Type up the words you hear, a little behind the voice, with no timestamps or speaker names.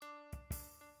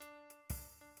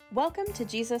Welcome to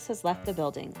Jesus Has Left the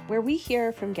Building, where we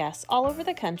hear from guests all over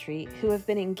the country who have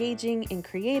been engaging in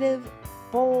creative,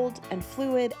 bold, and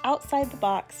fluid outside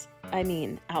the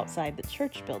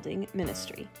church building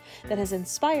ministry that has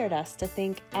inspired us to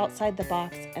think outside the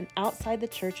box and outside the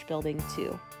church building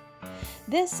too.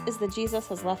 This is the Jesus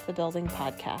Has Left the Building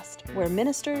podcast, where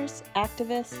ministers,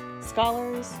 activists,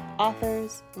 scholars,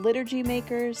 authors, liturgy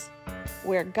makers,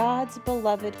 where God's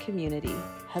beloved community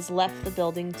has left the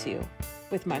building too,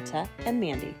 with Marta and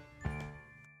Mandy.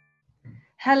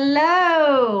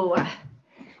 Hello.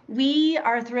 We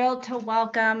are thrilled to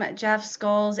welcome Jeff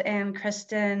Scholes and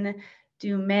Kristen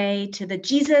Dumais to the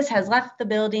Jesus Has Left the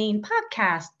Building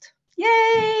podcast.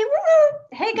 Yay! Woo!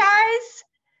 Hey guys,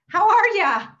 how are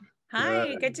ya?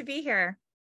 Hi, good to be here.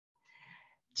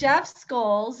 Jeff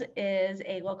Scholes is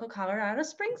a local Colorado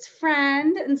Springs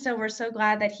friend, and so we're so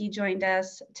glad that he joined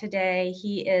us today.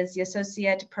 He is the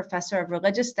Associate Professor of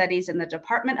Religious Studies in the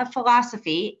Department of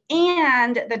Philosophy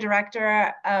and the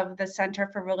Director of the Center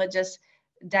for Religious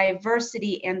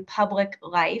Diversity and Public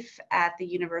Life at the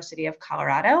University of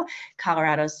Colorado,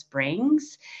 Colorado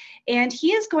Springs. And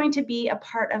he is going to be a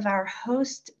part of our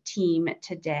host team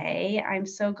today. I'm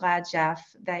so glad, Jeff,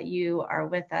 that you are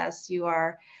with us. You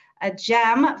are a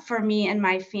gem for me and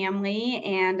my family,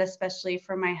 and especially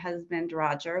for my husband,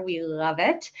 Roger. We love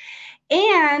it.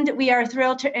 And we are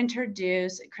thrilled to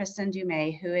introduce Kristen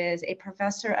Dumais, who is a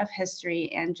professor of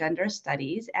history and gender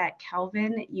studies at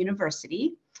Calvin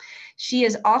University. She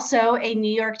is also a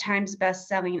New York Times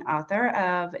bestselling author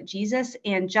of Jesus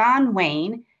and John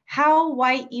Wayne, How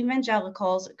White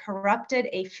Evangelicals Corrupted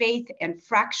a Faith and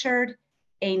Fractured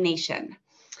a Nation.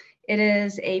 It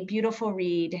is a beautiful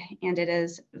read, and it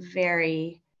is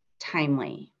very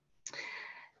timely.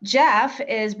 Jeff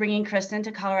is bringing Kristen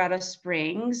to Colorado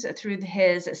Springs through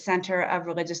his Center of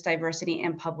Religious Diversity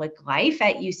and Public Life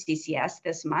at UCCS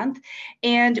this month,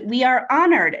 and we are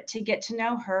honored to get to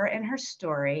know her and her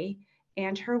story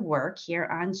and her work here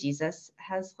on Jesus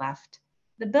Has Left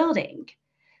the Building.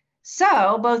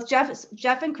 So both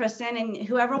Jeff and Kristen, and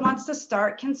whoever wants to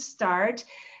start can start.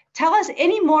 Tell us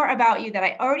any more about you that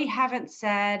I already haven't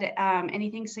said,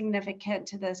 anything significant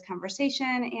to this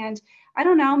conversation. And I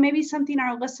don't know, maybe something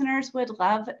our listeners would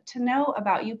love to know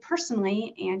about you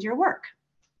personally and your work.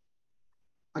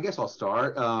 I guess I'll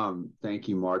start. Thank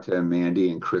you, Marta and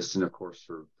Mandy and Kristen, of course,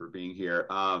 for being here.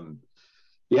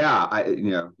 You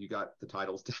got the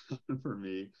titles down for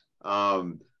me.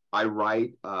 I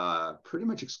write pretty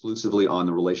much exclusively on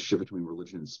the relationship between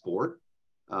religion and sport.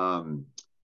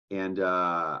 And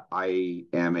I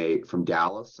am from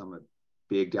Dallas. I'm a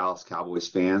big Dallas Cowboys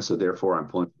fan, so therefore I'm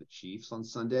pulling for the Chiefs on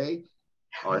Sunday.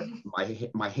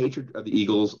 My hatred of the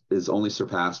Eagles is only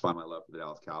surpassed by my love for the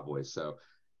Dallas Cowboys. So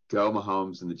go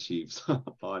Mahomes and the Chiefs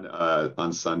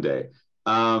on Sunday.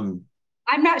 I'm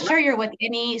not sure you're with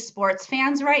any sports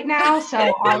fans right now,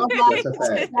 so all of us.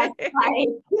 Okay. That's right.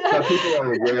 So people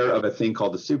are aware of a thing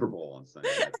called the Super Bowl on Sunday.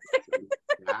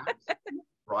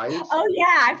 Right? Oh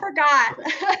yeah, I forgot.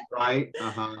 Right?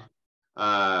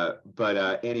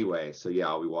 But anyway, so yeah,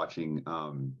 I'll be watching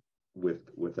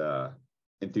with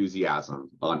enthusiasm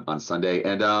on Sunday.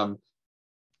 And I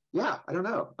don't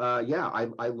know.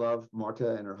 I love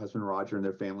Marta and her husband Roger and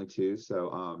their family too.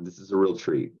 So this is a real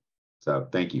treat. So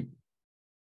thank you.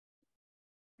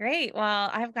 Great. Well,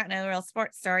 I've got no real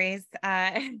sports stories.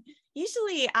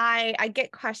 Usually I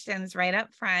get questions right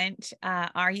up front.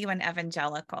 Are you an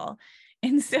evangelical?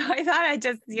 And so I thought I'd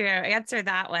just, answer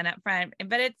that one up front,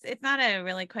 but it's not a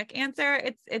really quick answer.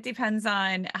 It depends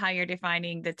on how you're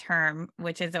defining the term,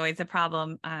 which is always a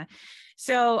problem.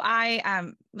 So I,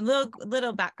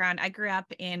 little background, I grew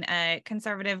up in a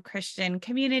conservative Christian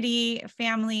community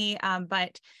family,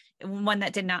 but one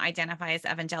that did not identify as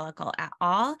evangelical at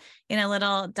all, in a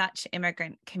little Dutch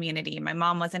immigrant community. My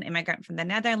mom was an immigrant from the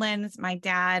Netherlands. My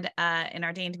dad, an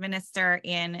ordained minister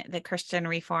in the Christian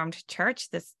Reformed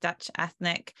Church, this Dutch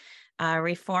ethnic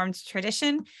Reformed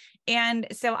tradition. And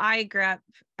so I grew up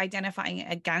identifying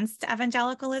against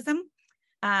evangelicalism.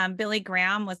 Billy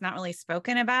Graham was not really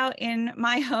spoken about in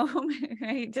my home,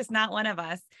 right? Just not one of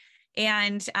us.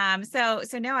 And so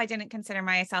no, I didn't consider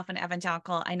myself an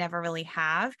evangelical. I never really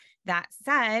have. That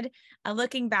said,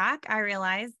 looking back, I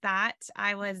realized that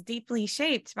I was deeply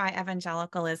shaped by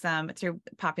evangelicalism through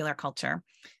popular culture.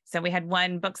 So we had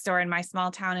one bookstore in my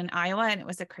small town in Iowa, and it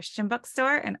was a Christian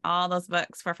bookstore, and all those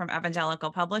books were from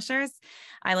evangelical publishers.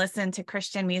 I listened to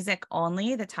Christian music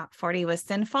only. The top 40 was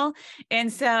sinful.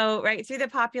 And so right through the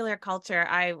popular culture,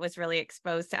 I was really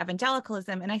exposed to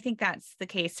evangelicalism. And I think that's the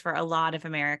case for a lot of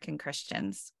American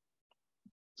Christians.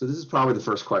 So this is probably the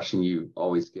first question you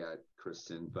always get,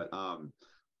 Kristen, but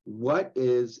what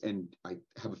is, and I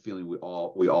have a feeling we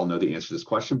all know the answer to this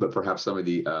question, but perhaps some of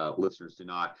the listeners do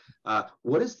not.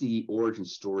 What is the origin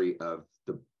story of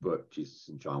the book, Jesus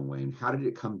and John Wayne? How did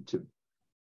it come to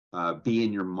be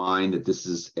in your mind that this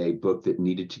is a book that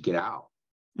needed to get out?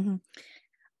 Mm-hmm.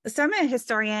 So I'm a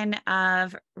historian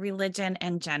of religion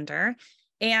and gender.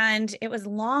 And it was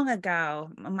long ago,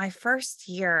 my first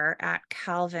year at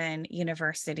Calvin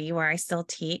University, where I still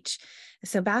teach.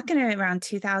 So back in around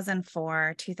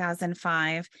 2004,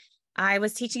 2005, I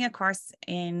was teaching a course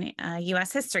in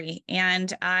U.S. history,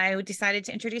 and I decided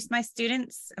to introduce my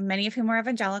students, many of whom were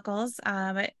evangelicals,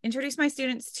 but introduce my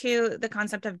students to the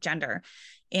concept of gender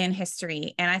in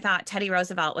history. And I thought Teddy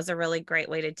Roosevelt was a really great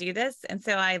way to do this. And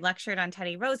so I lectured on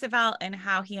Teddy Roosevelt and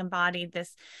how he embodied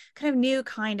this kind of new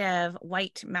kind of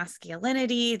white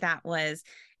masculinity that was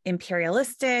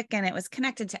imperialistic, and it was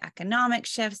connected to economic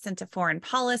shifts and to foreign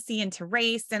policy and to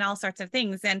race and all sorts of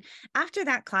things. And after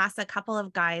that class, a couple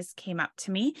of guys came up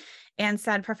to me and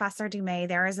said, Professor Dumais,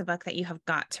 there is a book that you have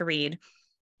got to read.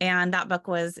 And that book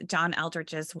was John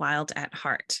Eldredge's Wild at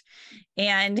Heart.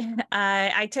 And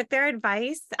I took their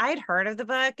advice. I'd heard of the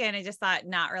book and I just thought,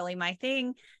 not really my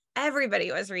thing.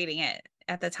 Everybody was reading it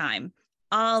at the time.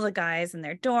 All the guys in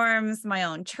their dorms, my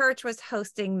own church was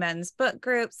hosting men's book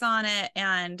groups on it.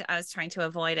 And I was trying to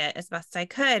avoid it as best I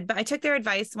could. But I took their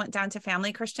advice, went down to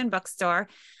Family Christian Bookstore,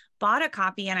 bought a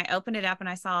copy, and I opened it up and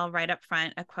I saw right up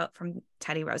front a quote from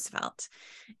Teddy Roosevelt.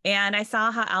 And I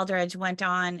saw how Eldredge went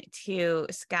on to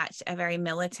sketch a very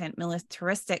militant,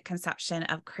 militaristic conception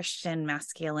of Christian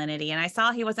masculinity. And I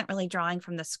saw he wasn't really drawing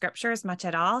from the scriptures much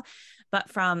at all,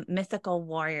 but from mythical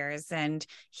warriors and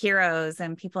heroes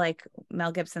and people like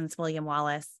Mel Gibson's William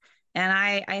Wallace. And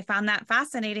I found that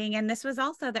fascinating. And this was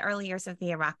also the early years of the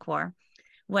Iraq War,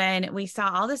 when we saw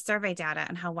all the survey data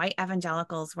and how white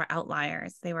evangelicals were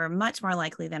outliers. They were much more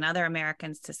likely than other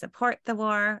Americans to support the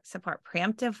war, support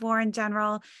preemptive war in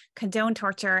general, condone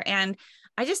torture. And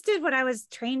I just did what I was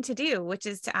trained to do, which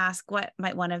is to ask, what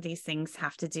might one of these things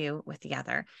have to do with the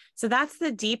other? So that's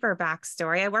the deeper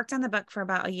backstory. I worked on the book for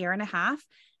about a year and a half,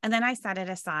 and then I set it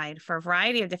aside for a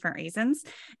variety of different reasons.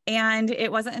 And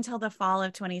it wasn't until the fall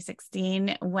of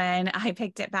 2016 when I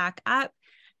picked it back up,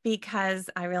 because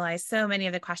I realized so many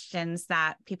of the questions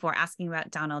that people were asking about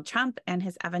Donald Trump and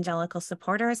his evangelical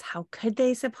supporters, how could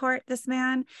they support this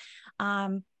man?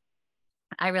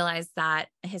 I realized that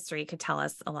history could tell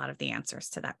us a lot of the answers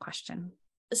to that question.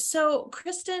 So,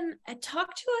 Kristen,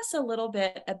 talk to us a little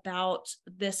bit about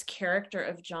this character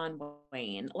of John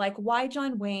Wayne. Like, why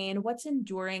John Wayne? What's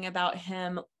enduring about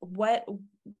him? What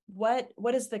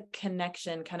is the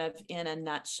connection, kind of in a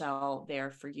nutshell, there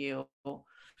for you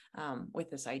with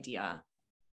this idea?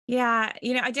 Yeah,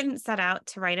 I didn't set out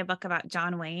to write a book about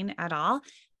John Wayne at all.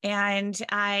 And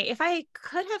if I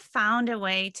could have found a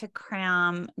way to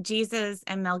cram Jesus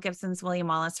and Mel Gibson's William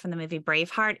Wallace from the movie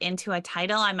Braveheart into a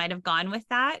title, I might have gone with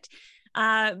that.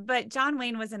 But John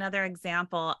Wayne was another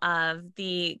example of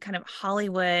the kind of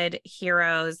Hollywood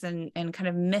heroes and kind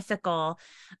of mythical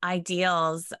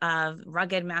ideals of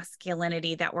rugged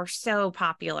masculinity that were so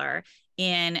popular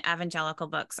in evangelical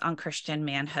books on Christian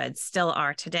manhood, still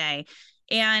are today.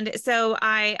 And so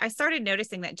I started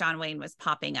noticing that John Wayne was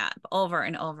popping up over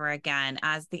and over again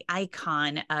as the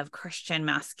icon of Christian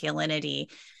masculinity.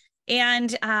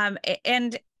 And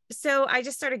so I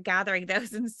just started gathering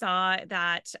those and saw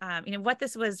that, what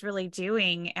this was really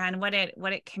doing and what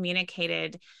it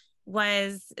communicated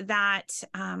was that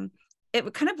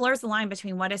it kind of blurs the line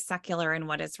between what is secular and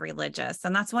what is religious.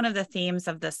 And that's one of the themes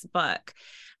of this book.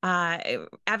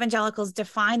 Evangelicals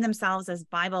define themselves as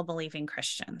Bible-believing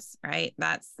Christians, right?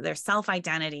 That's their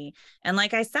self-identity. And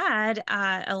like I said,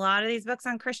 a lot of these books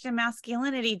on Christian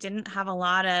masculinity didn't have a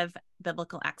lot of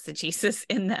biblical exegesis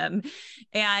in them.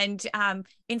 And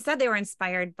instead, they were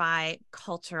inspired by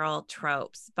cultural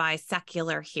tropes, by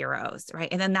secular heroes, right?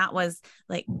 And then that was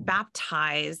like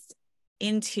baptized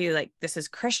into like, this is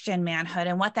Christian manhood.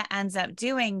 And what that ends up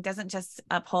doing doesn't just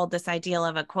uphold this ideal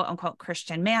of a quote unquote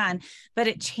Christian man, but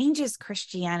it changes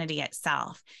Christianity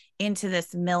itself into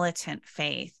this militant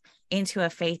faith, into a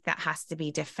faith that has to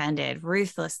be defended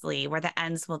ruthlessly, where the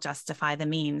ends will justify the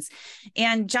means.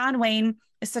 And John Wayne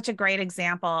is such a great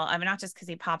example. I mean, not just because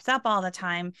he pops up all the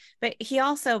time, but he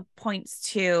also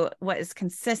points to what is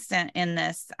consistent in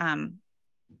this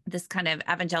kind of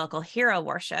evangelical hero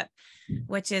worship,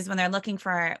 which is when they're looking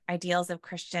for ideals of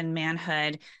Christian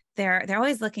manhood, they're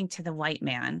always looking to the white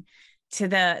man. to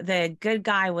the good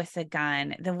guy with the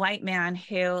gun, the white man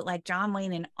who, like John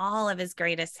Wayne in all of his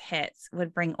greatest hits,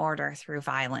 would bring order through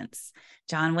violence.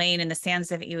 John Wayne in The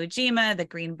Sands of Iwo Jima, the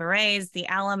Green Berets, the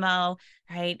Alamo,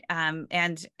 right?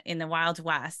 And in the Wild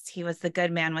West, he was the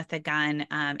good man with the gun.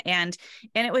 And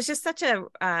it was just such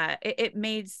it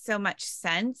made so much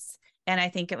sense. And I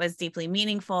think it was deeply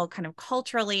meaningful kind of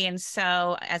culturally. And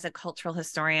so as a cultural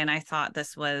historian, I thought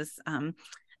this was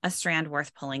a strand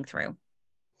worth pulling through.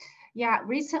 Yeah,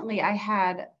 recently I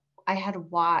had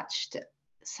watched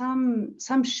some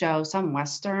show, some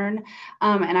Western,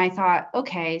 and I thought,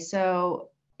 okay, so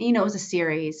it was a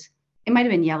series. It might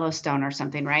have been Yellowstone or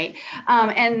something, right?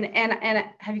 And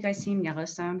have you guys seen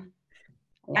Yellowstone?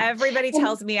 Yeah. Everybody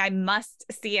tells me I must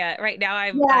see it right now.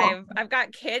 I've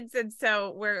got kids, and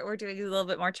so we're doing a little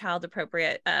bit more child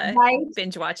appropriate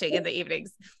binge watching in the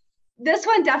evenings. This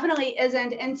one definitely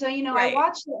isn't. And so, right. I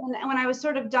watched it, and when I was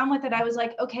sort of done with it, I was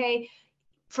like, okay,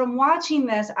 from watching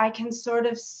this, I can sort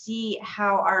of see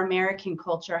how our American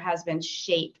culture has been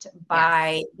shaped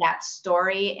by that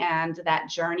story and that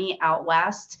journey out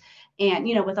West. And,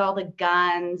 with all the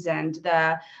guns and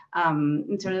the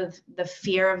sort of the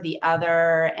fear of the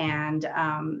other and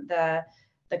the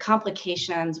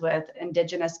complications with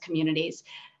indigenous communities.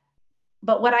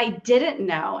 But what I didn't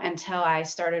know until I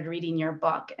started reading your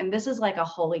book, and this is like a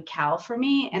holy cow for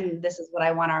me, and this is what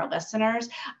I want our listeners,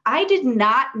 I did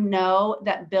not know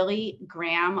that Billy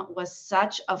Graham was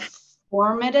such a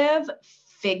formative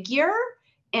figure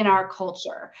in our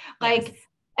culture.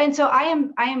 And so I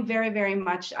am very, very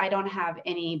much, I don't have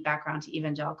any background to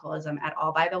evangelicalism at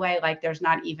all, by the way. There's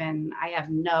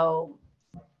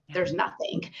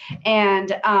nothing. And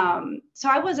so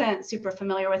I wasn't super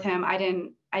familiar with him. I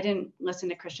didn't listen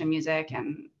to Christian music,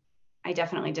 and I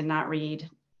definitely did not read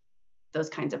those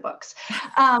kinds of books.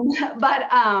 But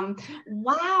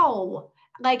wow.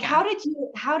 How did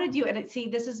you, and see,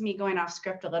 this is me going off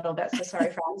script a little bit, so sorry,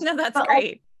 friends. No, that's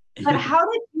great. But how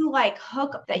did you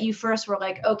hook that you first were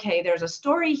okay, there's a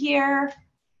story here?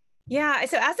 Yeah.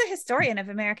 So as a historian of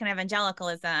American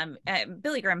evangelicalism,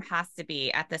 Billy Graham has to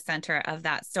be at the center of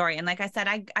that story. And like I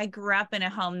said, I grew up in a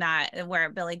home where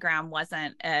Billy Graham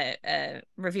wasn't a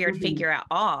revered figure at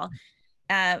all.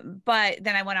 But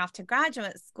then I went off to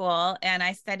graduate school, and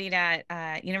I studied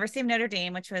at University of Notre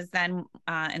Dame, which was then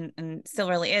and still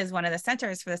really is one of the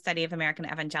centers for the study of American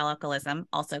evangelicalism,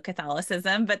 also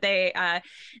Catholicism. But they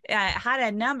had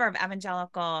a number of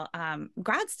evangelical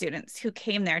grad students who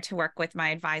came there to work with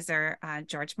my advisor,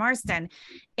 George Marsden.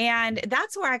 And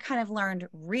that's where I kind of learned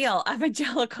real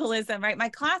evangelicalism, right? My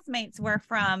classmates were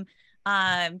from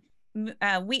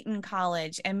Wheaton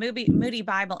College and Moody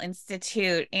Bible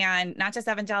Institute, and not just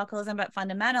evangelicalism, but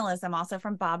fundamentalism, also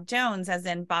from Bob Jones, as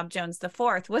in Bob Jones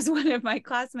IV was one of my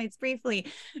classmates briefly,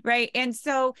 right? And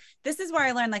so this is where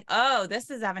I learned oh, this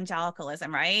is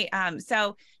evangelicalism, right?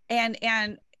 So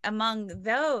among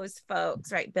those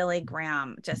folks, right, Billy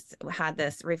Graham just had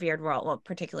this revered role, well,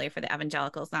 particularly for the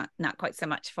evangelicals, not quite so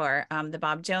much for the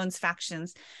Bob Jones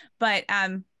factions, but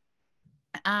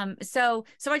so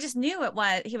I just knew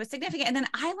he was significant. And then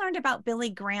I learned about Billy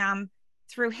Graham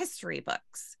through history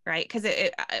books, right? Because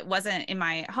it wasn't in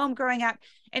my home growing up.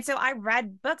 And so I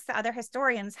read books that other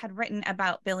historians had written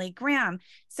about Billy Graham.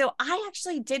 So I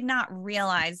actually did not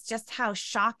realize just how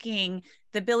shocking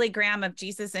the Billy Graham of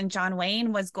Jesus and John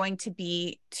Wayne was going to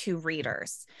be to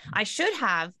readers. I should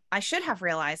have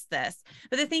realized this.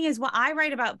 But the thing is, what I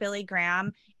write about Billy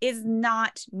Graham is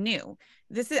not new.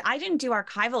 I didn't do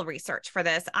archival research for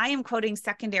this. I am quoting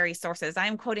secondary sources. I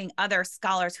am quoting other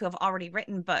scholars who have already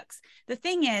written books. The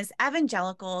thing is,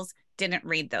 evangelicals didn't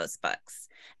read those books.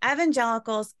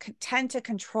 Evangelicals tend to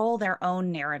control their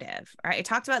own narrative, right? I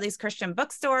talked about these Christian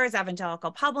bookstores,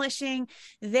 evangelical publishing.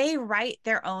 They write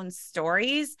their own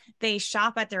stories. They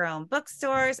shop at their own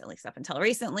bookstores, at least up until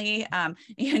recently. Now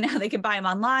they can buy them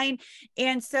online.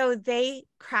 And so they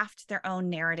craft their own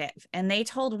narrative. And they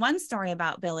told one story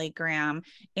about Billy Graham,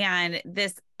 and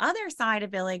this other side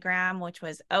of Billy Graham, which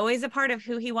was always a part of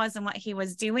who he was and what he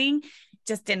was doing,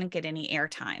 just didn't get any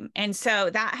airtime. And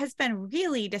so that has been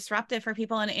really disruptive for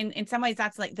people. And in some ways,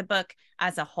 that's the book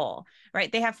as a whole,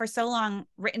 right? They have for so long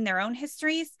written their own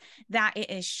histories that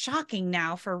it is shocking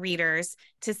now for readers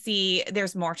to see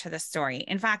there's more to the story.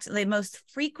 In fact, the most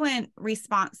frequent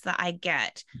response that I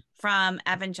get from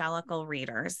evangelical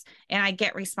readers, and I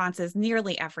get responses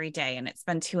nearly every day, and it's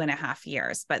been 2.5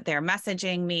 years, but they're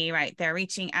messaging me, right? They're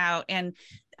reaching out, and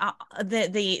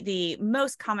the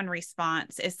most common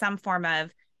response is some form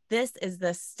of, this is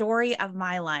the story of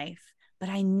my life, but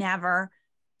I never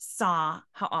saw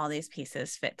how all these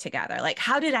pieces fit together. Like,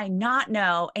 how did I not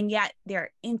know? And yet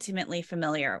they're intimately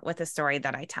familiar with the story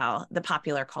that I tell, the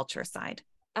popular culture side.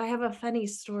 I have a funny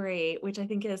story, which I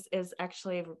think is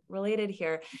actually related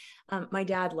here. My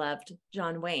dad loved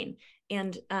John Wayne,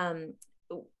 and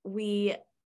we,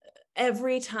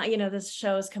 every time, this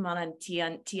shows come on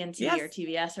TNT yes. or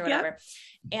TBS or whatever, yep.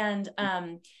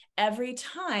 And every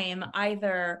time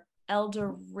either El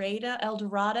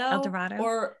Dorado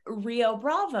or Rio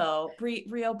Bravo,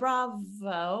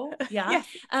 yeah. Yes.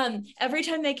 Every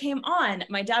time they came on,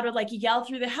 my dad would like yell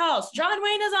through the house, John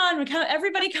Wayne is on,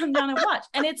 everybody come down and watch.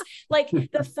 And it's like,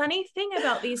 the funny thing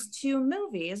about these two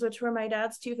movies, which were my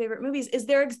dad's two favorite movies, is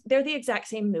they're the exact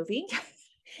same movie.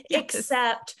 Yes.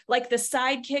 Except like the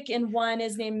sidekick in one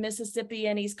is named Mississippi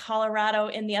and he's Colorado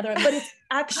in the other, but it's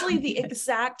actually the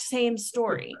exact same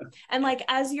story. And like,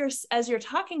 as you're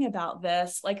talking about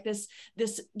this, like this,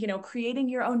 creating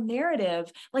your own narrative,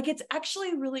 like it's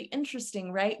actually really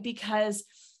interesting, right? Because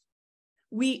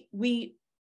we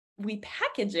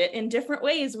package it in different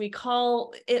ways. We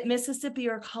call it Mississippi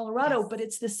or Colorado, yes. But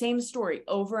it's the same story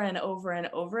over and over and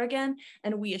over again.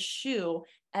 And we eschew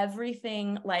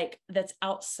everything like that's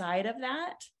outside of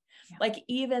that. Yeah. Like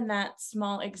even that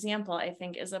small example, I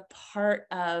think, is a part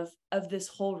of this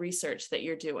whole research that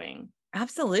you're doing.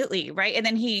 Absolutely. Right. And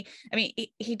then he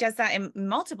does that in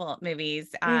multiple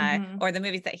movies, or the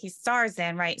movies that he stars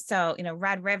in. Right. So,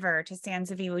 Red River, To Sands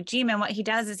of Iwo Jima. And what he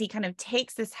does is he kind of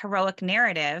takes this heroic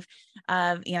narrative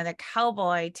of, the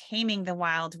cowboy taming the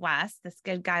Wild West, this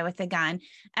good guy with a gun.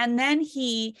 And then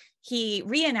he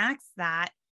reenacts that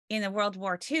in the World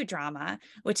War II drama,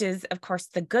 which is, of course,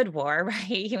 the good war,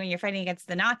 right? When you're fighting against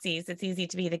the Nazis, it's easy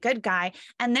to be the good guy.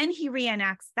 And then he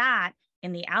reenacts that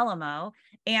in the Alamo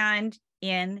and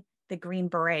in the Green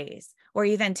Berets, where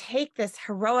you then take this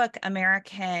heroic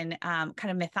American kind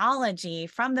of mythology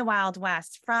from the Wild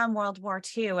West, from World War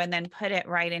II, and then put it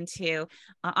right into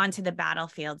onto the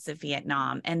battlefields of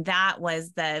Vietnam. And that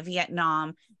was the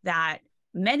Vietnam that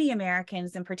many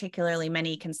Americans, and particularly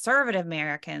many conservative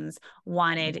Americans,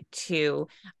 wanted to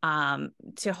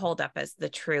hold up as the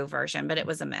true version, but it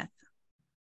was a myth.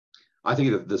 I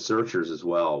think of The Searchers as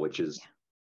well, which is,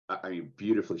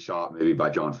 beautifully shot, maybe by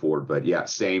John Ford, but yeah,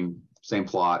 same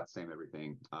plot, same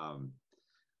everything.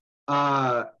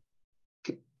 I'll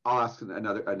ask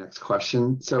a next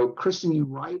question. So, Kristen, you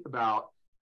write about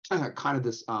kind of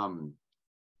this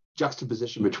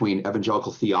juxtaposition between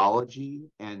evangelical theology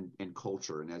and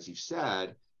culture, and as you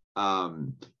said,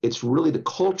 it's really the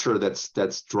culture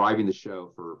that's driving the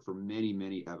show for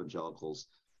many evangelicals,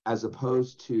 as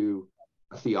opposed to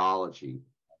theology.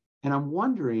 And I'm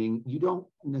wondering, you don't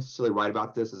necessarily write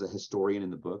about this as a historian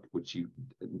in the book, which you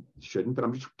shouldn't, but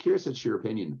I'm just curious as to your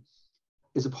opinion.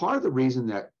 Is a part of the reason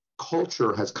that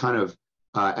culture has kind of,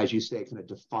 as you say, kind of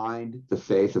defined the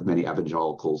faith of many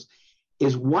evangelicals,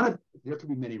 is there could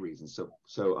be many reasons.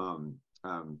 So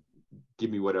give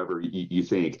me whatever you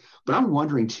think. But I'm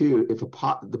wondering too, if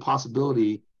the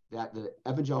possibility that the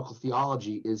evangelical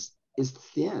theology is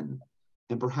thin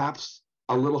and perhaps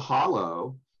a little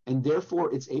hollow, and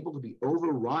therefore it's able to be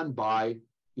overrun by,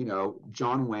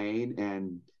 John Wayne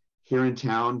and Here in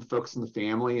Town, Focus on the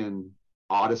Family, and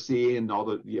Odyssey, and all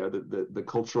the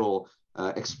cultural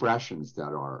expressions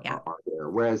that are there.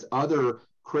 Whereas other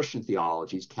Christian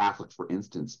theologies, Catholic, for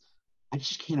instance, I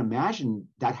just can't imagine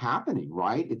that happening,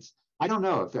 right? I don't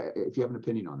know if you have an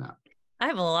opinion on that. I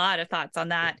have a lot of thoughts on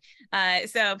that.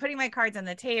 So putting my cards on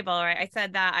the table, right? I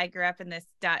said that I grew up in this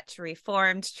Dutch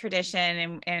Reformed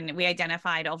tradition, and we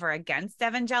identified over against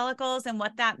evangelicals. And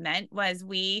what that meant was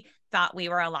we thought we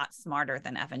were a lot smarter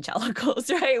than evangelicals,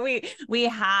 right? We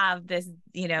have this,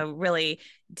 really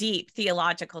deep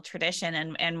theological tradition,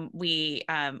 and we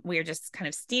are just kind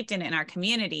of steeped in our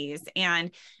communities.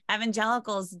 And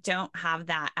evangelicals don't have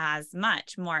that as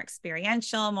much, more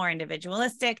experiential, more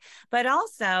individualistic. But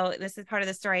also, this is part of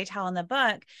the story I tell in the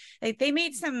book, they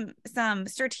made some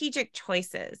strategic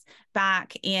choices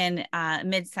back in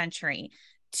mid-century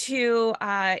to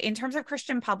in terms of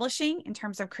Christian publishing, in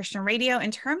terms of Christian radio,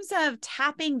 in terms of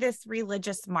tapping this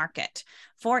religious market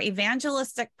for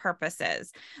evangelistic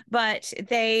purposes. But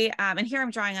they, and here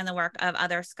I'm drawing on the work of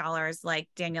other scholars like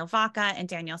Daniel Vaca and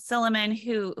Daniel Silliman,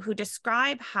 who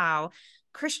describe how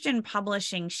Christian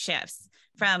publishing shifts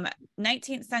from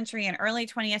 19th century and early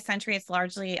 20th century. It's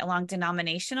largely along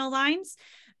denominational lines,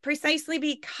 precisely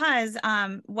because,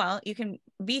 well, you can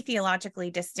be theologically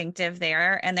distinctive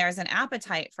there, and there's an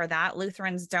appetite for that.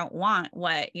 Lutherans don't want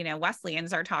what, you know,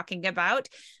 Wesleyans are talking about,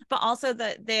 but also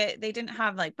they didn't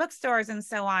have like bookstores and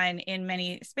so on in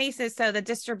many spaces. So the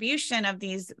distribution of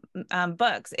these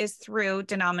books is through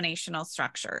denominational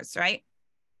structures, right?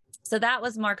 So that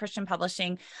was more Christian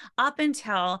publishing up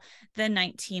until the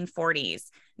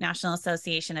 1940s. National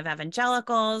Association of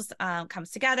Evangelicals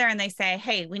comes together and they say,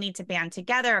 hey, we need to band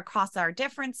together across our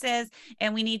differences,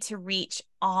 and we need to reach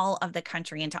all of the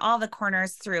country, into all the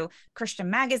corners, through Christian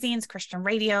magazines, Christian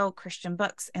radio, Christian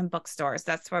books, and bookstores.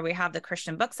 That's where we have the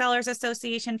Christian Booksellers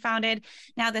Association founded.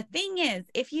 Now, the thing is,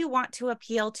 if you want to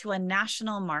appeal to a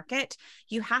national market,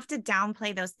 you have to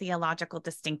downplay those theological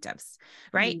distinctives,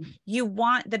 right? You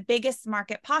want the biggest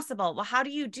market possible. Well, how do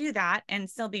you do that and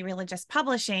still be religious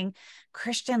publishing?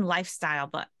 Christian lifestyle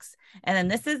books. And then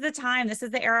this is the time, this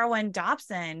is the era when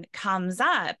Dobson comes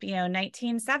up, you know,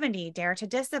 1970, Dare to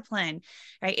Discipline,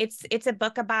 right? It's a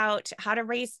book about how to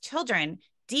raise children,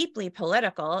 deeply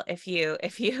political, if you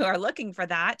are looking for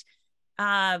that.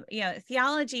 You know,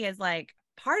 theology is like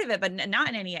part of it, but not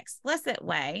in any explicit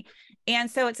way. And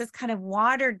so it's this kind of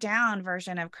watered down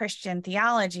version of Christian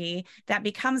theology that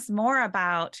becomes more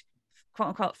about quote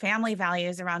unquote family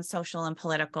values around social and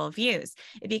political views.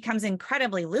 It becomes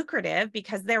incredibly lucrative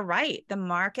because they're right. The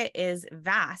market is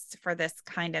vast for this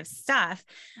kind of stuff,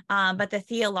 but the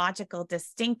theological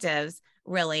distinctives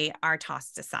really are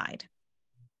tossed aside.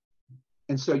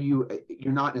 And so you're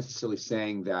not necessarily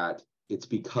saying that it's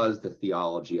because the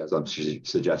theology, as I'm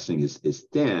suggesting, is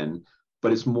thin,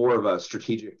 but it's more of a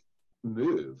strategic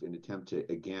move, an attempt to,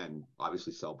 again,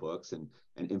 obviously sell books and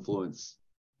influence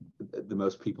the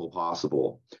most people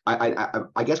possible.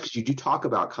 I guess because you do talk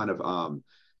about kind of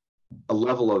a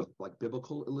level of like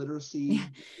biblical illiteracy,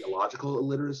 theological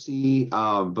illiteracy,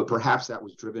 but perhaps that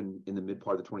was driven in the mid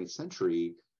part of the 20th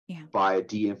century by a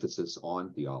de-emphasis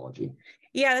on theology.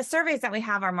 Yeah, the surveys that we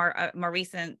have are more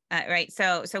recent, right?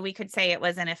 So we could say it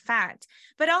was an effect,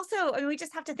 but also, I mean, we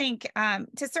just have to think, to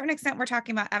a certain extent, we're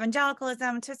talking about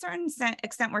evangelicalism. To a certain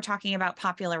extent, we're talking about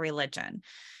popular religion,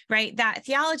 right? That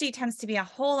theology tends to be a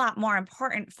whole lot more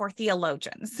important for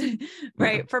theologians,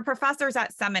 right? For professors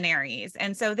at seminaries.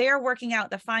 And so they're working out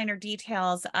the finer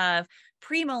details of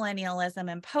premillennialism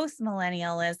and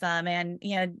postmillennialism and,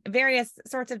 you know, various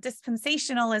sorts of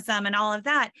dispensationalism and all of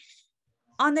that.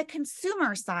 On the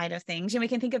consumer side of things, and we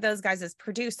can think of those guys as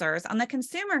producers, on the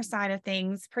consumer side of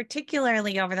things,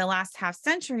 particularly over the last half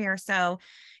century or so,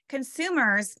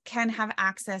 consumers can have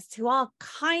access to all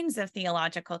kinds of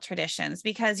theological traditions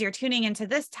because you're tuning into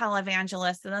this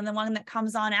televangelist and then the one that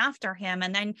comes on after him,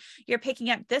 and then you're picking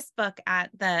up this book at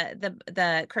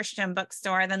the Christian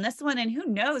bookstore, then this one, and who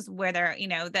knows where they're, you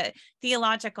know, the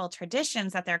theological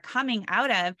traditions that they're coming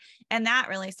out of, and that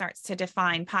really starts to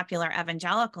define popular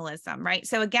evangelicalism, right?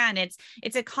 So again, it's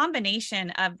a combination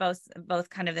of both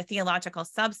kind of the theological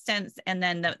substance and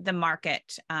then the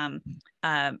market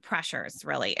pressures,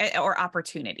 really, or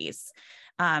opportunities.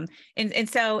 And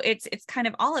so it's kind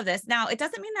of all of this. Now, it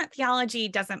doesn't mean that theology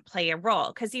doesn't play a role,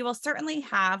 because you will certainly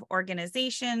have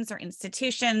organizations or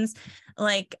institutions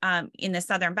like in the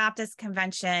Southern Baptist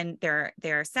Convention, there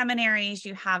are seminaries.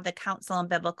 You have the Council on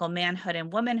Biblical Manhood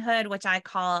and Womanhood, which I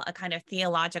call a kind of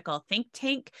theological think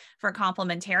tank for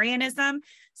complementarianism.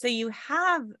 So you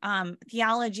have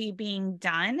theology being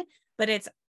done, but it's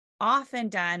often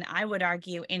done, I would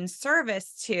argue, in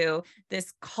service to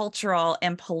this cultural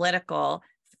and political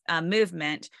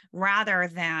movement, rather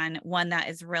than one that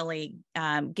is really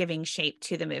giving shape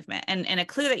to the movement. And a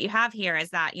clue that you have here is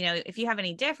that, you know, if you have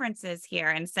any differences here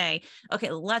and say,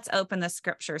 okay, let's open the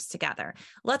scriptures together.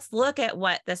 Let's look at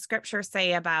what the scriptures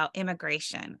say about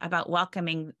immigration, about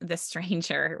welcoming the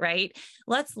stranger, right?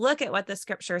 Let's look at what the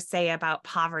scriptures say about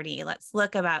poverty. Let's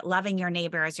look about loving your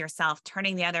neighbor as yourself,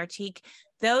 turning the other cheek.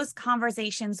 Those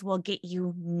conversations will get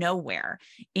you nowhere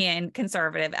in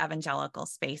conservative evangelical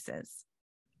spaces.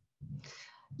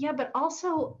 Yeah, but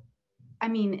also, I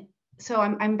mean, so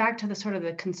I'm back to the sort of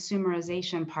the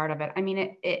consumerization part of it. I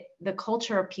mean, the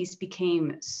culture piece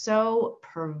became so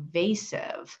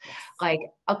pervasive, like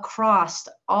across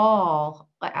all,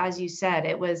 as you said,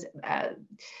 it was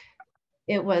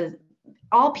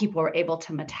all people were able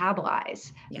to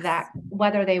metabolize that,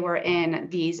 whether they were in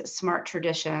these smart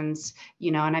traditions,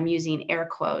 you know, and I'm using air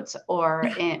quotes, or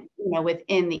in, you know,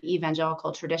 within the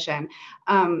evangelical tradition.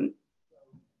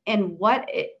 And what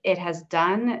it has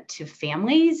done to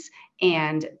families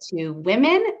and to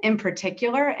women in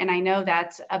particular. And I know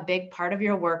that's a big part of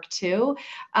your work too.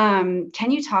 Can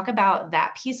you talk about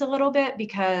that piece a little bit?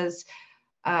 Because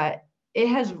it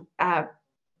has,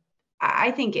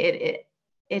 I think it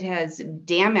has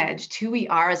damaged who we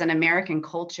are as an American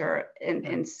culture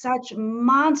in such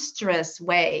monstrous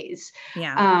ways.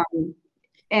 Yeah.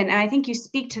 And I think you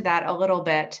speak to that a little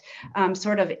bit,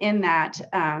 sort of in that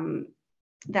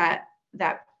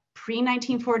that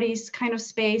pre-1940s kind of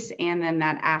space, and then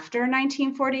that after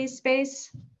 1940s space.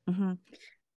 Mm-hmm.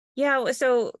 Yeah.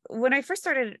 So when I first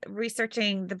started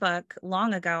researching the book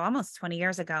long ago, almost 20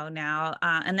 years ago now,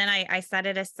 and then I set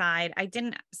it aside, I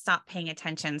didn't stop paying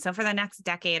attention. So for the next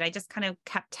decade, I just kind of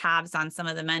kept tabs on some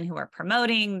of the men who were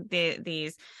promoting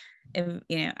these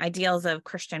ideals of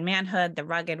Christian manhood, the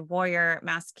rugged warrior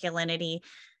masculinity.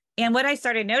 And what I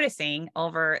started noticing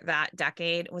over that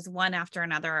decade was one after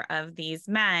another of these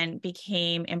men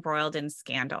became embroiled in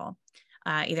scandal.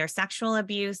 Either sexual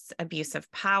abuse, abuse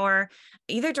of power,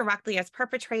 either directly as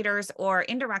perpetrators or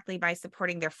indirectly by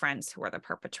supporting their friends who are the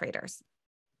perpetrators.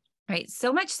 Right.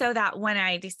 So much so that when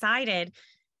I decided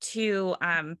to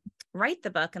write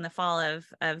the book in the fall of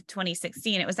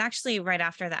 2016, it was actually right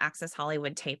after the Access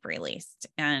Hollywood tape released.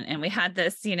 And we had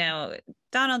this,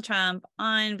 Donald Trump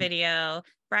on video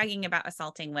bragging about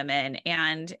assaulting women.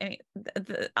 And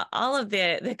all of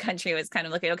the country was kind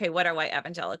of looking, okay, what are white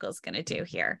evangelicals going to do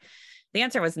here? The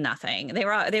answer was nothing. They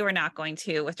were not going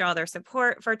to withdraw their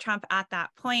support for Trump at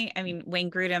that point. I mean,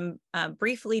 Wayne Grudem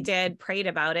briefly prayed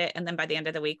about it, and then by the end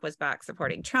of the week was back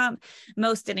supporting Trump.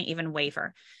 Most didn't even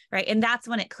waver, right? And that's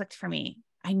when it clicked for me.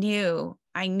 I knew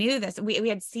this. We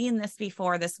had seen this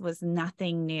before. This was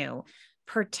nothing new.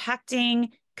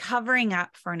 Covering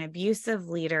up for an abusive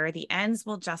leader, the ends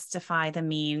will justify the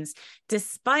means,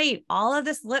 despite all of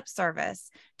this lip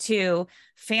service to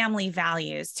family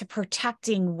values, to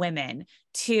protecting women,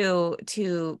 to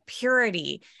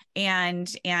purity, and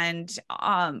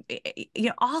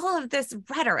all of this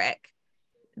rhetoric.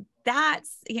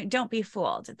 That's, don't be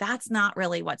fooled. That's not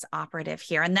really what's operative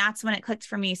here. And that's when it clicked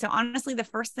for me. So honestly, the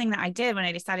first thing that I did when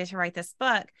I decided to write this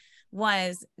book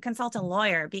was consult a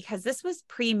lawyer, because this was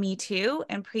pre-Me Too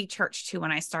and pre-Church Too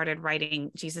when I started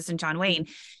writing Jesus and John Wayne.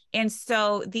 And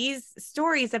so these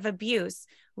stories of abuse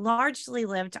largely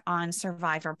lived on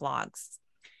survivor blogs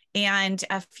and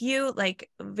a few like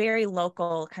very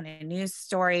local kind of news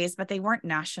stories, but they weren't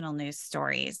national news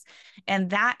stories.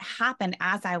 And that happened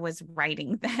as I was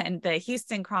writing. Then the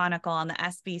Houston Chronicle and the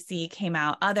SBC came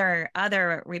out,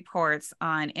 other reports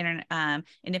on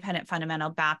independent fundamental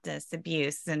Baptist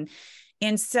abuse.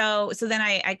 And so then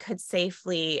I could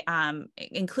safely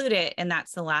include it. And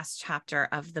that's the last chapter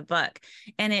of the book.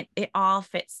 And it all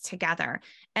fits together.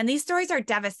 And these stories are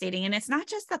devastating. And it's not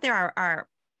just that there are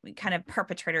kind of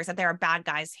perpetrators, that there are bad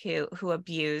guys who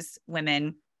abuse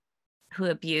women, who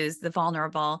abuse the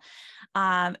vulnerable.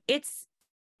 It's,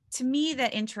 to me,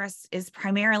 the interest is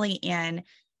primarily in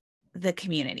the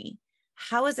community.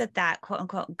 How is it that quote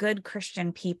unquote good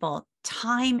Christian people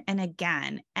time and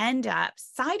again end up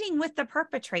siding with the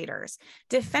perpetrators,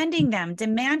 defending them,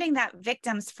 demanding that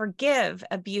victims forgive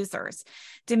abusers,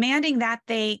 demanding that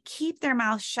they keep their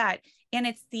mouths shut? And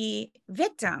it's the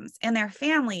victims and their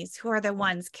families who are the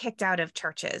ones kicked out of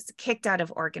churches, kicked out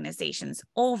of organizations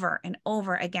over and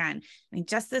over again. I mean,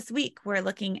 just this week, we're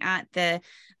looking at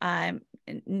a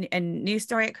news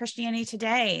story at Christianity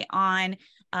Today on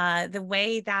the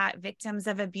way that victims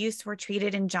of abuse were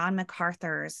treated in John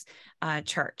MacArthur's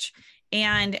church.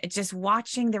 And just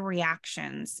watching the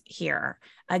reactions here,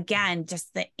 again,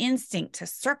 just the instinct to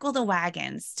circle the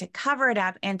wagons, to cover it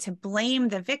up, and to blame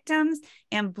the victims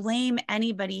and blame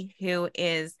anybody who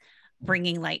is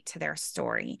bringing light to their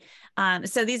story.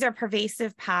 So these are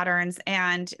pervasive patterns,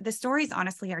 and the stories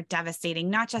honestly are devastating,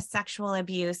 not just sexual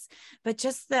abuse, but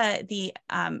just the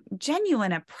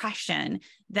genuine oppression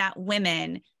that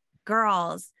women,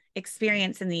 girls,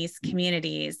 experience in these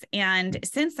communities. And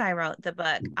since I wrote the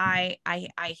book, I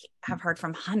have heard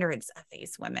from hundreds of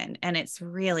these women, and it's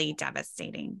really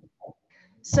devastating.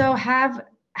 So have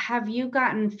you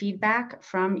gotten feedback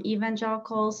from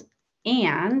evangelicals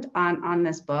and on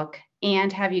this book?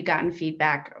 And have you gotten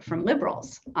feedback from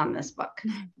liberals on this book?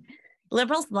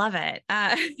 Liberals love it.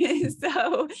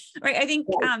 So, right, I think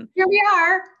here we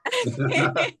are.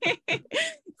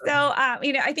 So,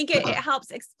 I think it helps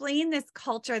explain this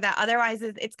culture that otherwise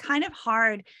it's kind of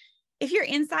hard. If you're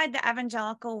inside the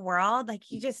evangelical world, like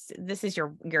this is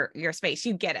your space,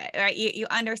 you get it, right? You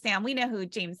understand. We know who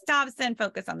James Dobson,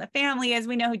 Focus on the Family, is.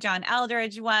 We know who John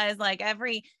Eldredge was. Like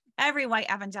every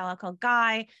white evangelical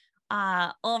guy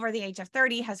over the age of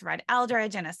 30 has read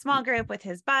Eldredge in a small group with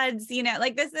his buds,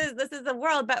 like this is the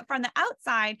world. But from the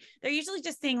outside, they're usually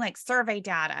just seeing like survey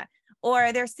data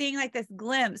or they're seeing like this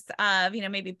glimpse of,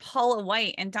 maybe Paula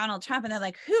White and Donald Trump, and they're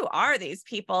like, who are these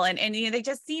people? And they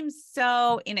just seem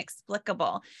so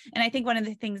inexplicable. And I think one of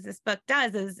the things this book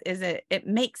does is it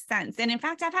makes sense. And in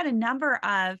fact, I've had a number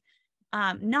of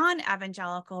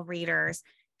non-evangelical readers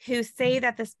who say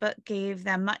that this book gave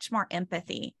them much more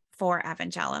empathy for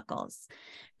evangelicals,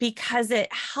 because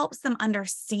it helps them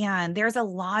understand there's a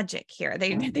logic here.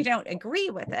 They don't agree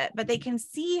with it, but they can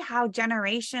see how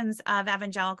generations of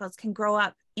evangelicals can grow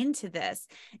up into this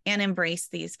and embrace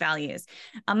these values.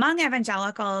 Among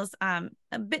evangelicals, a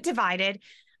bit divided.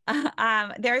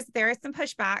 There is some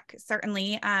pushback,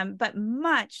 certainly, but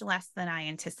much less than I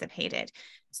anticipated.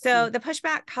 So the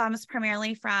pushback comes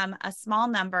primarily from a small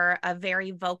number of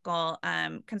very vocal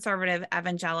conservative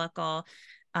evangelical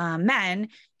men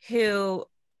who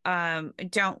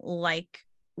don't like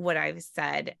what I've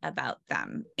said about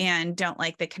them and don't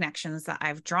like the connections that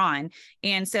I've drawn.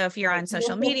 And so if you're on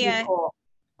social media, cool.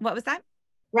 What was that?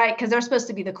 Right, because they're supposed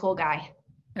to be the cool guy.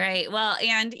 Right. Well,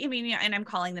 and I mean, and I'm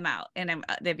calling them out, and I'm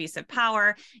the abuse of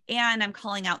power, and I'm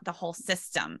calling out the whole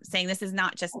system, saying this is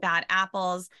not just bad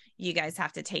apples. You guys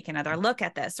have to take another look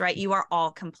at this, right? You are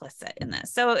all complicit in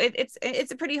this. So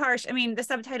it's a pretty harsh. I mean, the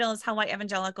subtitle is How White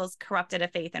Evangelicals Corrupted a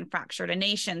Faith and Fractured a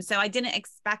Nation. So I didn't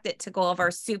expect it to go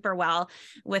over super well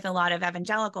with a lot of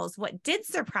evangelicals. What did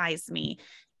surprise me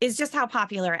is just how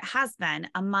popular it has been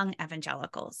among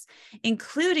evangelicals,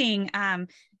 including,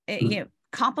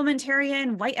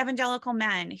 complementarian white evangelical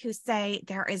men who say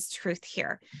there is truth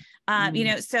here.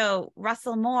 So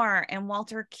Russell Moore and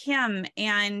Walter Kim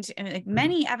and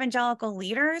many evangelical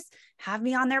leaders have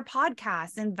me on their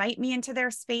podcasts, invite me into their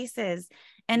spaces.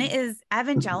 And it is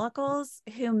evangelicals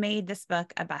who made this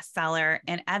book a bestseller,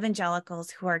 and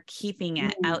evangelicals who are keeping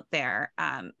it out there.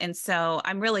 And so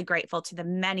I'm really grateful to the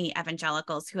many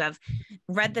evangelicals who have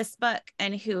read this book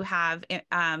and who have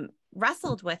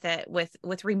wrestled with it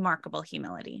with remarkable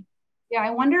humility. Yeah,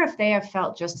 I wonder if they have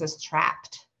felt just as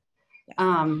trapped,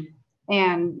 and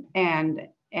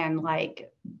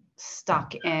like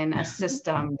stuck in a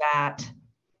system that,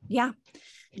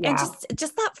 and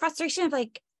just that frustration of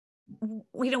like,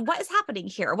 what is happening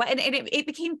here? And it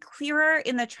became clearer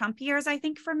in the Trump years, I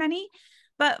think, for many.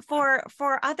 But for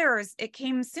others, it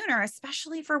came sooner,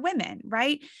 especially for women,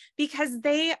 right? Because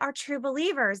they are true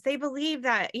believers. They believe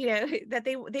that, that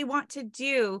they want to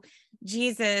do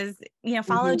Jesus,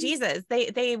 follow Jesus.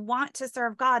 They want to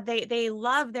serve God. They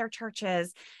love their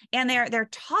churches, and they're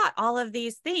taught all of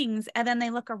these things. And then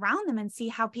they look around them and see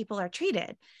how people are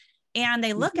treated, and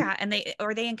they look at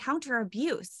they encounter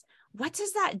abuse. What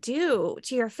does that do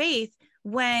to your faith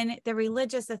when the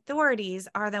religious authorities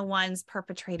are the ones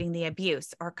perpetrating the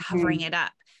abuse or covering it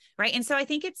up, right? And so I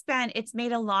think it's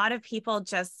made a lot of people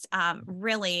just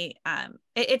really,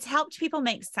 it's helped people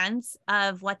make sense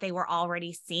of what they were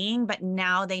already seeing, but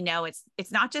now they know it's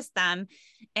not just them,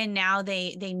 and now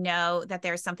they know that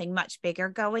there's something much bigger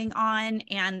going on,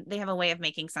 and they have a way of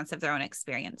making sense of their own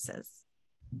experiences.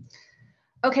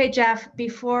 Okay, Jeff,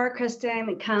 before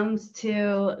Kristen comes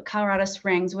to Colorado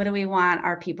Springs, what do we want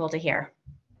our people to hear?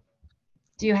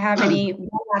 Do you have any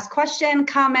last question,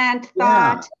 comment,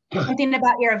 thought, something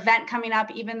about your event coming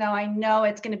up? Even though I know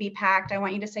it's going to be packed, I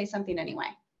want you to say something anyway.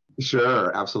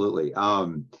 Sure, absolutely.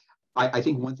 I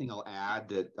think one thing I'll add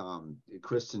that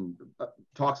Kristen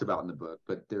talks about in the book,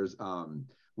 but there's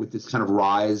with this kind of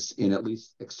rise in at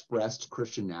least expressed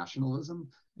Christian nationalism,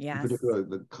 in particular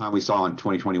the kind we saw in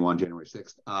 2021, January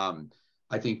 6th.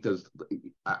 I think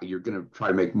you're going to try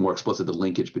to make more explicit the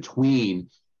linkage between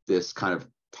this kind of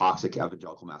toxic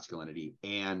evangelical masculinity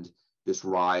and this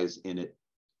rise in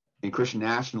Christian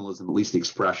nationalism, at least the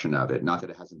expression of it. Not that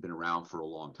it hasn't been around for a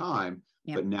long time,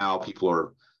 but now people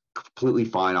are completely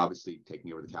fine, obviously,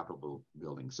 taking over the Capitol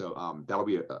building. So that'll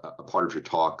be a part of your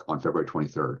talk on February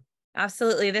 23rd.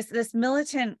 Absolutely. This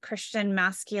militant Christian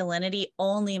masculinity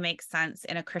only makes sense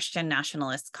in a Christian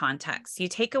nationalist context. You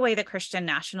take away the Christian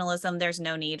nationalism, there's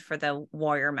no need for the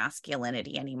warrior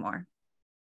masculinity anymore.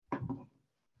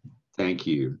 Thank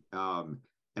you. And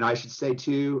I should say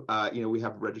too, we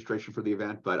have registration for the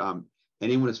event, but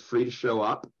anyone is free to show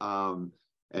up.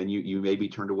 And you may be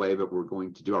turned away, but we're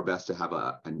going to do our best to have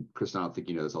and Kristen, I don't think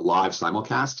there's a live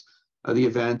simulcast of the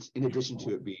event, in addition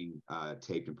to it being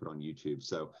taped and put on YouTube.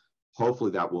 So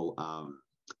hopefully that will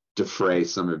defray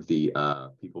some of the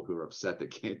people who are upset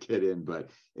that can't get in, but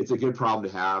it's a good problem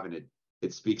to have, and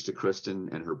it speaks to Kristen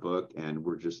and her book, and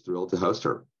we're just thrilled to host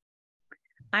her.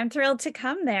 I'm thrilled to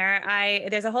come there.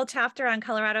 There's a whole chapter on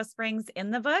Colorado Springs in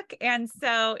the book, and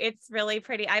so it's really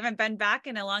pretty. I haven't been back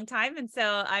in a long time, and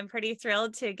so I'm pretty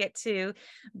thrilled to get to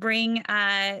bring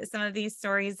some of these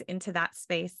stories into that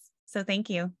space. So thank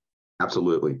you.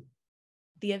 Absolutely.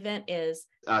 The event is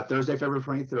Thursday, February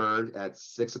 23rd at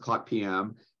 6:00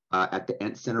 p.m. At the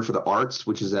Ent Center for the Arts,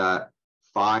 which is at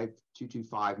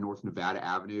 5225 North Nevada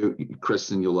Avenue.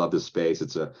 Kristen, you'll love this space.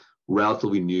 It's a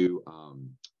relatively new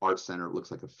art center. It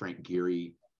looks like a Frank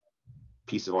Gehry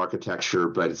piece of architecture,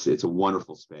 but it's a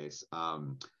wonderful space.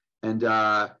 Again,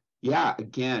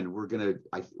 I'm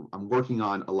working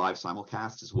on a live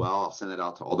simulcast as well. I'll send that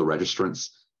out to all the registrants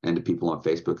and to people on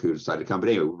Facebook who decided to come. But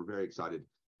anyway, we're very excited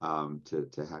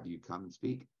to have you come and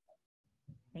speak.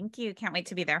 Thank you. Can't wait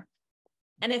to be there.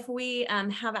 And if we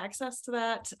have access to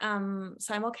that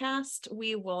simulcast,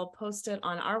 we will post it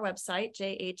on our website,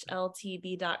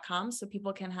 jhltb.com, so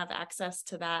people can have access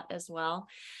to that as well.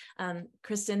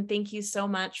 Kristen, thank you so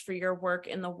much for your work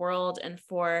in the world and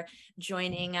for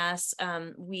joining us.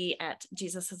 We at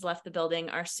Jesus Has Left the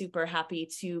Building are super happy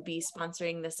to be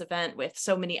sponsoring this event with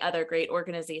so many other great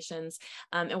organizations.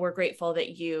 And we're grateful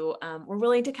that you were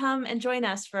willing to come and join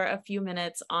us for a few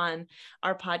minutes on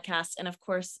our podcast. And of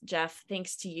course, Jeff,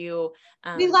 thanks to you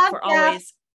we love for Jeff.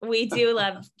 Always. We do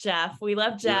love Jeff. We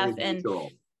love Jeff. And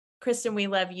Kristen, we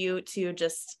love you too.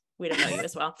 We don't know you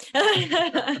as well.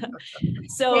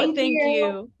 So thank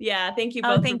you. Yeah, thank you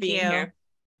both for being here.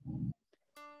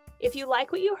 If you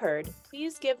like what you heard,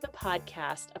 please give the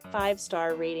podcast a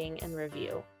 5-star rating and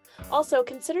review. Also,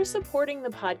 consider supporting the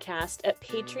podcast at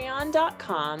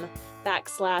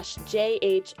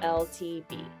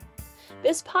patreon.com/JHLTB.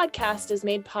 This podcast is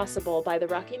made possible by the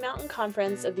Rocky Mountain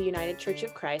Conference of the United Church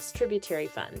of Christ Tributary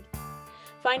Fund.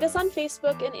 Find us on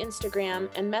Facebook and Instagram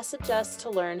and message us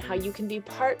to learn how you can be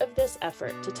part of this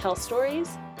effort to tell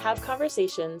stories, have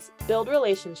conversations, build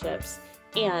relationships,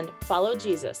 and follow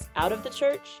Jesus out of the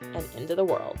church and into the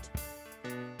world.